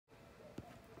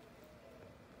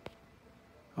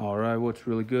All right, what's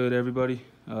really good, everybody?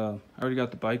 I already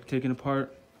got the bike taken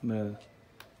apart. I'm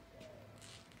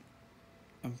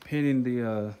painting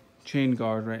the chain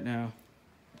guard right now.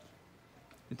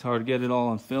 It's hard to get it all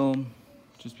on film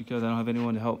just because I don't have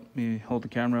anyone to help me hold the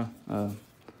camera. I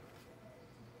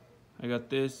got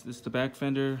this is the back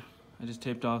fender. I just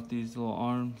taped off these little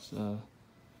arms. I'm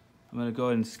gonna go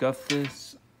ahead and scuff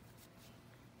this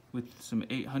with some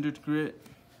 800 grit.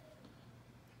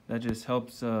 That just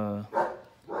helps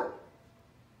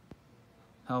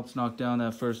knock down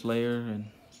that first layer, and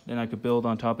then I could build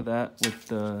on top of that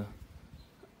with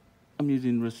I'm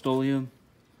using Rust-Oleum.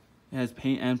 It has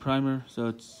paint and primer, so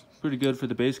it's pretty good for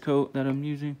the base coat that I'm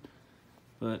using.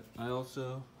 But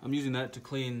I'm using that to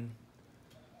clean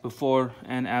before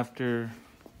and after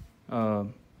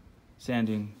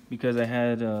sanding, because I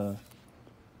had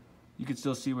you could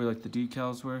still see where like the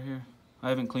decals were here. I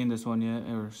haven't cleaned this one yet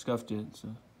or scuffed it, so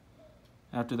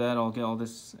after that I'll get all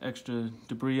this extra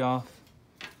debris off.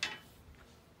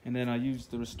 And then I use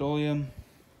the Rust-Oleum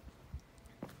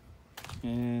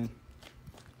and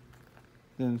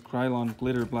then Krylon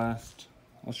glitter blast.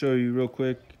 I'll show you real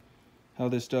quick how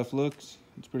this stuff looks.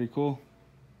 It's pretty cool.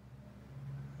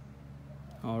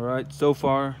 All right, so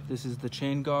far this is the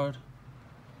chain guard.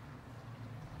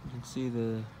 You can see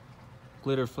the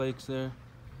glitter flakes there.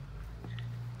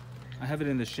 I have it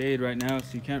in the shade right now,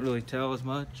 so you can't really tell as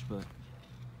much, but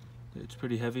it's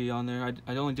pretty heavy on there.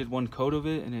 I only did one coat of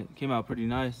it and it came out pretty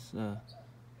nice. And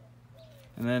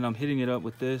then I'm hitting it up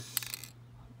with this.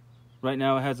 Right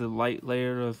now it has a light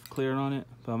layer of clear on it,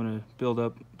 but I'm gonna build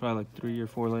up probably like 3 or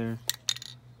 4 layers.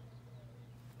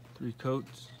 3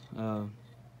 coats. Yeah,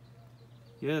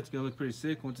 it's gonna look pretty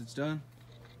sick once it's done.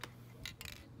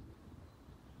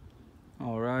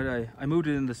 All right, I moved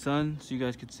it in the sun so you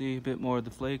guys could see a bit more of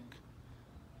the flake.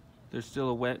 There's still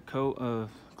a wet coat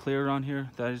of clear on here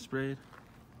that I sprayed.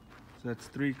 So that's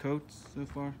 3 coats so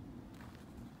far.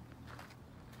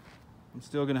 I'm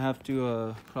still gonna have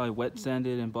to probably wet sand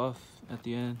it and buff at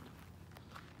the end.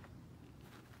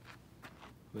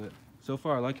 But so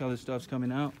far I like how this stuff's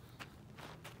coming out.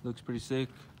 Looks pretty sick.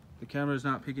 The camera's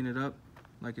not picking it up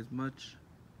like as much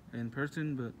in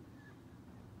person, but it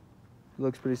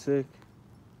looks pretty sick.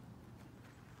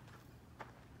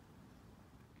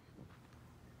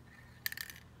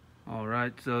 All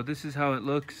right, so this is how it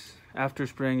looks after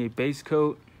spraying a base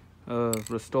coat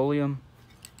of Rust-Oleum.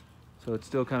 So it's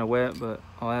still kind of wet, but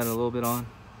I'll add a little bit on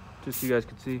just so you guys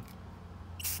can see.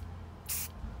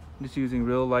 I'm just using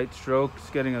real light strokes,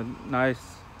 getting a nice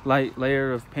light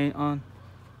layer of paint on.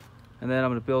 And then I'm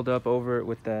gonna build up over it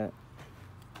with that.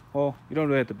 Well, you don't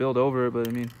really have to build over it, but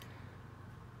I mean,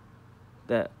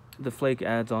 that the flake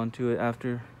adds onto it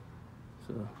after.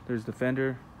 So there's the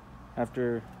fender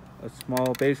after a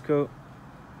small base coat.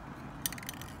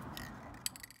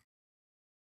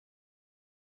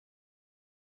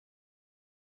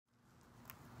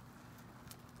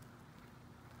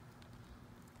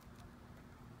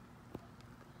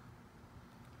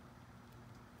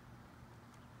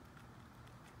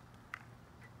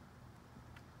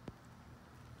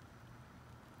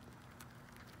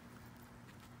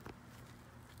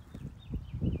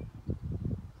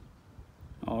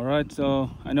 All right, so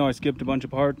I know I skipped a bunch of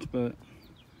parts, but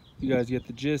you guys get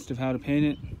the gist of how to paint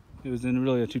it. It was in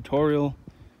really a tutorial,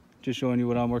 just showing you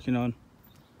what I'm working on.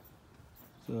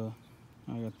 So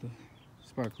I got the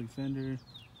sparkly fender.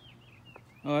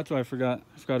 Oh, that's why I forgot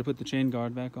to put the chain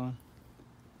guard back on.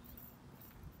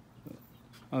 But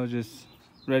I was just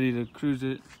ready to cruise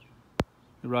it.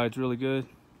 The ride's really good.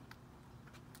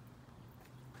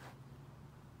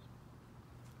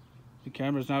 The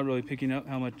camera's not really picking up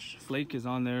how much flake is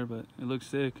on there, but it looks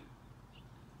sick.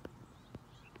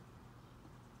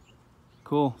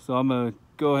 Cool, so I'm gonna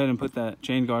go ahead and put that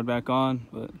chain guard back on,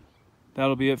 but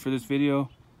that'll be it for this video.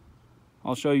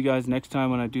 I'll show you guys next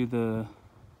time when I do the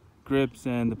grips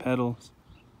and the pedals.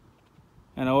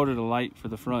 And I ordered a light for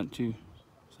the front too.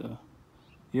 So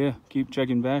yeah, keep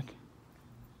checking back.